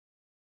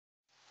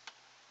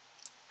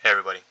Hey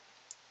everybody.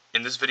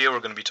 In this video we're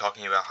going to be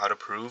talking about how to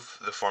prove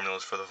the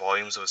formulas for the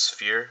volumes of a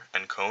sphere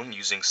and cone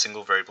using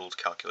single variable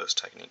calculus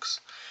techniques.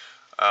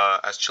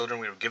 As children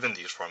we were given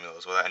these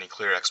formulas without any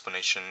clear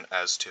explanation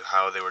as to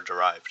how they were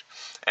derived.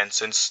 And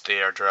since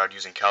they are derived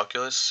using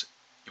calculus,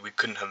 we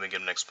couldn't have been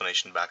given an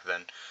explanation back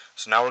then.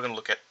 So now we're going to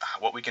look at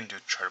what we can do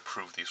to try to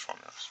prove these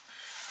formulas.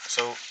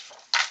 So,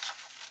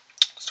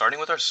 starting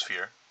with our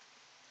sphere,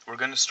 we're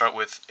going to start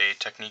with a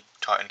technique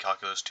taught in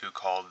Calculus 2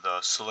 called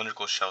the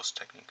cylindrical shells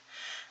technique.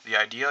 The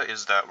idea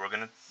is that we're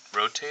going to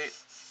rotate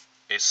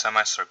a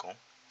semicircle.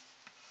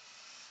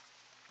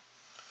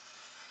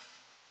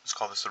 Let's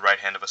call this the right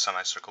hand of a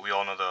semicircle. We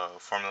all know the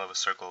formula of a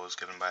circle is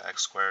given by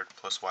x squared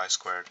plus y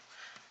squared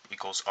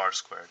equals r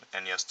squared.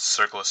 And yes, the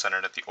circle is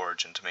centered at the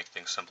origin to make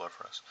things simpler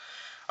for us,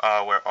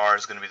 where r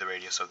is going to be the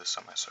radius of this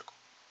semicircle.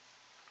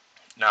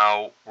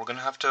 Now, we're going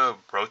to have to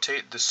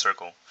rotate this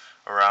circle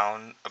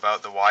around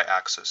about the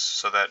y-axis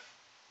so that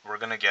we're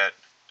going to get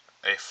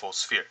a full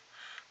sphere.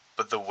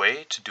 But the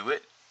way to do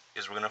it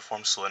is we're going to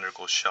form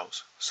cylindrical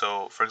shells.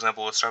 So, for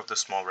example, let's start with a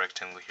small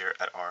rectangle here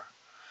at R.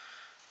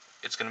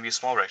 It's going to be a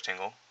small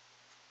rectangle,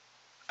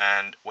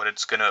 and what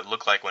it's going to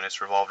look like when it's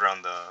revolved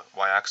around the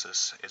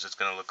y-axis is it's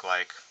going to look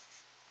like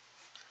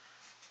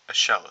a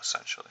shell,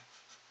 essentially.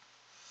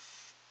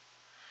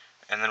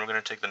 And then we're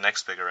going to take the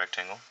next bigger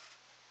rectangle,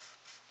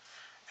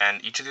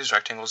 and each of these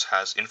rectangles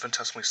has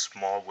infinitesimally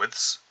small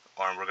widths,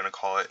 or we're going to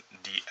call it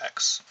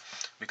dx,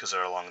 because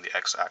they're along the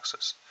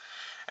x-axis.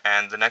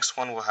 And the next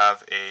one will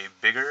have a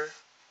bigger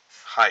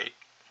height,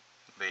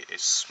 a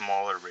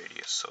smaller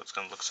radius, so it's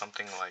going to look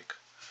something like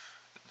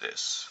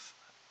this.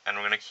 And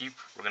we're going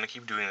to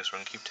keep doing this. We're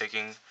going to keep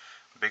taking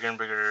bigger and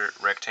bigger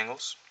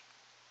rectangles,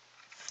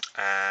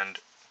 and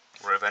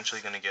we're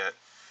eventually going to get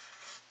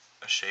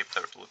a shape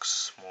that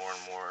looks more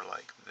and more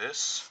like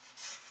this.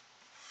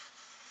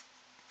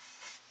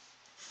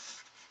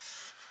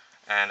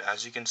 And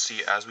as you can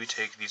see, as we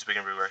take these big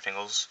and big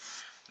rectangles,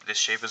 this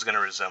shape is going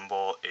to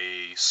resemble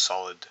a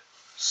solid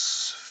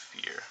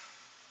sphere.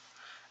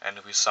 And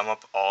if we sum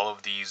up all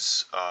of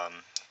these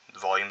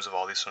volumes of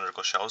all these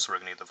cylindrical shells, we're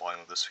going to get the volume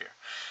of the sphere.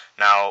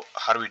 Now,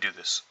 how do we do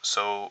this?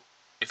 So,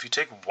 if you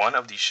take one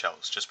of these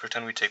shells, just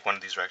pretend we take one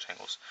of these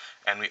rectangles,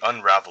 and we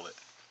unravel it,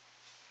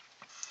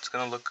 it's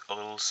going to look a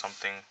little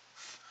something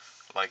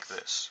like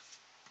this.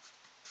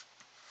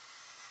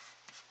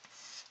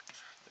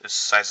 This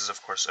size is,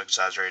 of course,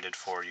 exaggerated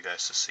for you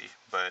guys to see,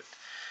 but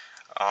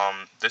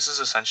this is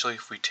essentially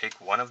if we take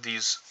one of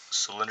these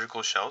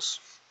cylindrical shells,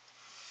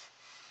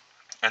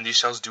 and these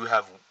shells do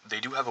have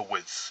a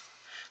width.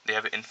 They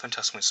have an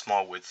infinitesimally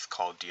small width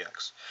called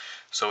dx.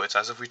 So it's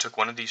as if we took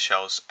one of these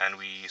shells and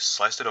we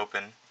sliced it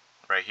open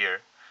right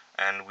here,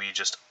 and we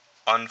just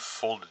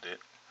unfolded it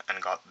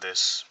and got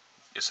this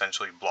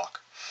essentially block.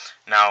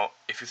 Now,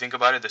 if you think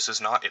about it, this is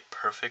not a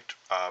perfect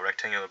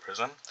rectangular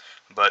prism,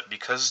 but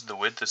because the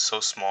width is so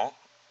small,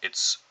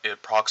 it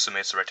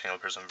approximates the rectangular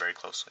prism very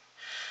closely.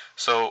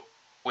 So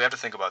we have to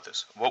think about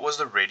this. What was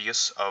the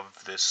radius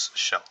of this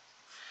shell?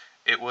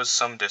 It was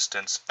some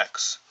distance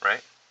x,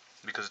 right?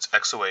 Because it's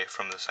x away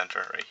from the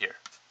center right here,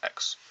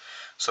 x.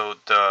 So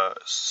the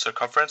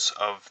circumference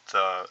of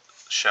the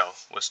shell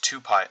was 2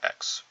 pi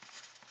x.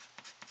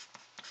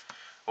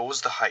 What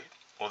was the height?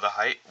 Well, the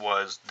height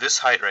was this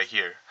height right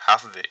here.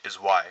 Half of it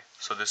is y,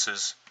 so this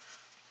is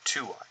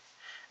 2y.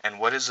 And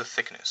what is the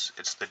thickness?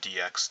 It's the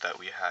dx that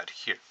we had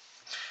here.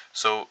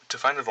 So to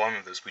find the volume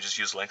of this, we just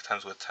use length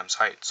times width times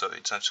height. So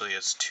essentially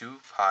it's 2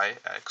 pi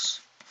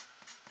x,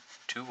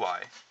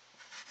 2y,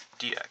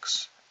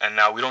 dx. And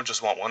now we don't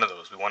just want one of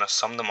those. We want to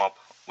sum them up.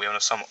 We want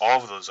to sum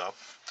all of those up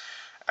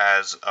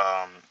as,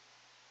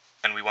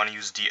 and we want to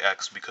use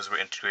dx because we're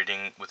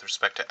integrating with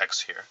respect to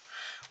x here.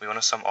 We want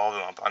to sum all of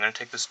them up. I'm going to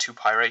take this 2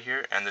 pi right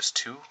here and this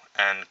 2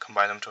 and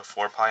combine them to a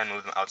 4 pi and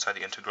move them outside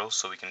the integral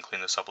so we can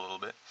clean this up a little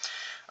bit.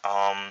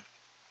 And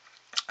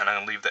I'm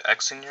going to leave the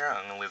x in here,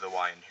 I'm going to leave the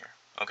y in here.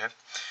 Okay?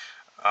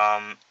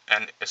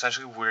 And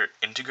essentially we're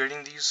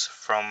integrating these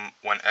from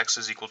when x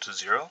is equal to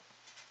 0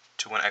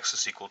 to when x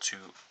is equal to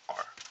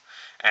r.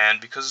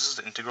 And because this is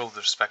the integral with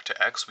respect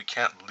to x, we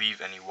can't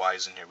leave any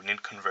y's in here. We need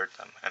to convert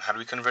them. And how do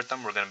we convert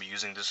them? We're going to be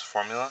using this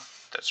formula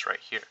that's right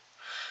here.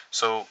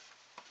 So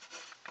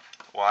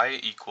y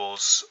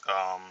equals,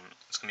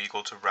 it's going to be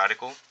equal to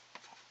radical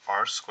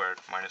r squared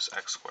minus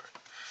x squared.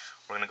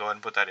 We're going to go ahead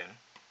and put that in.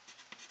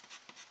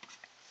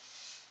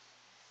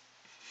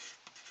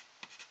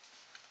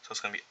 So it's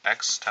going to be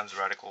x times the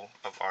radical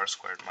of r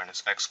squared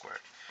minus x squared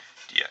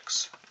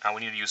dx. Now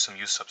we need to use some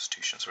u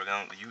substitutions. So we're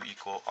going to u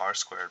equal r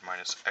squared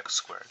minus x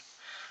squared.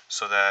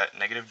 So that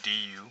negative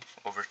du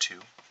over 2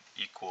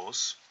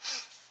 equals,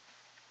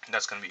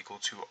 that's going to be equal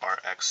to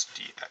rx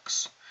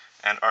dx.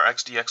 And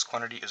rx dx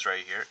quantity is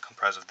right here,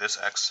 comprised of this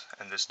x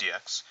and this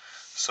dx.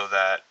 So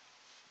that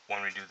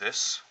when we do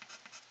this,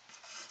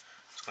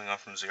 it's going on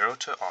from 0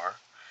 to r,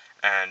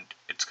 and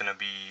it's going to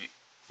be,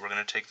 we're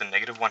going to take the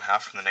negative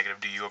 1/2 from the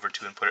negative du over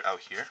 2 and put it out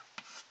here.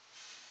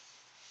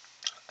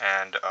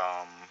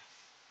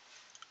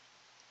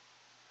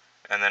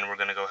 And then we're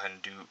going to go ahead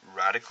and do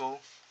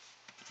radical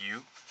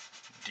u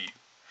du.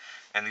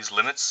 And these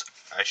limits,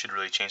 I should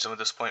really change them at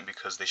this point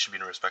because they should be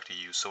in respect to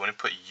u. So when we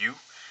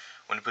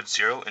put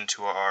 0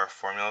 into our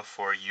formula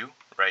for u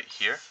right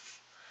here,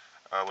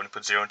 when we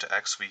put 0 into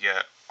x, we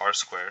get r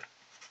squared.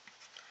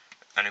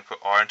 And we put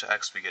r into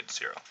x, we get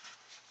 0.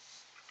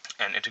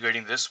 And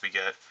integrating this, we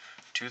get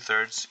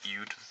 2/3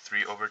 u to the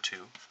 3 over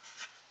 2,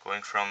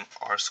 going from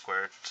r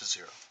squared to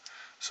 0.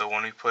 So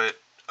when we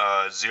put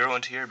 0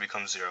 into here, it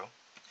becomes 0.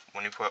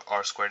 When we put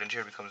r squared into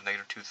here, it becomes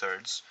negative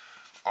 2/3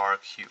 r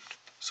cubed.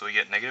 So we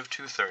get negative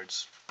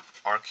 2/3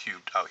 r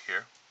cubed out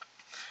here.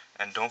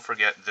 And don't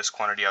forget this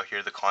quantity out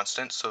here, the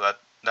constant, so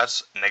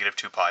that's negative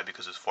 2 pi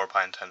because it's 4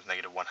 pi times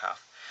negative 1/2.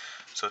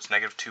 So it's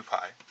negative 2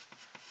 pi.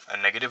 A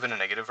negative and a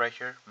negative right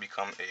here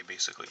become a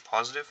basically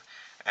positive,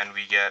 and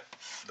we get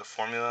the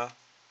formula,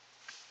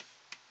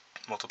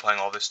 multiplying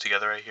all this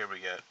together right here, we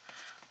get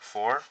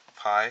 4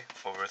 pi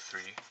over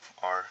 3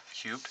 r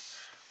cubed,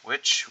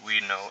 which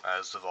we know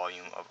as the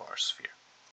volume of our sphere.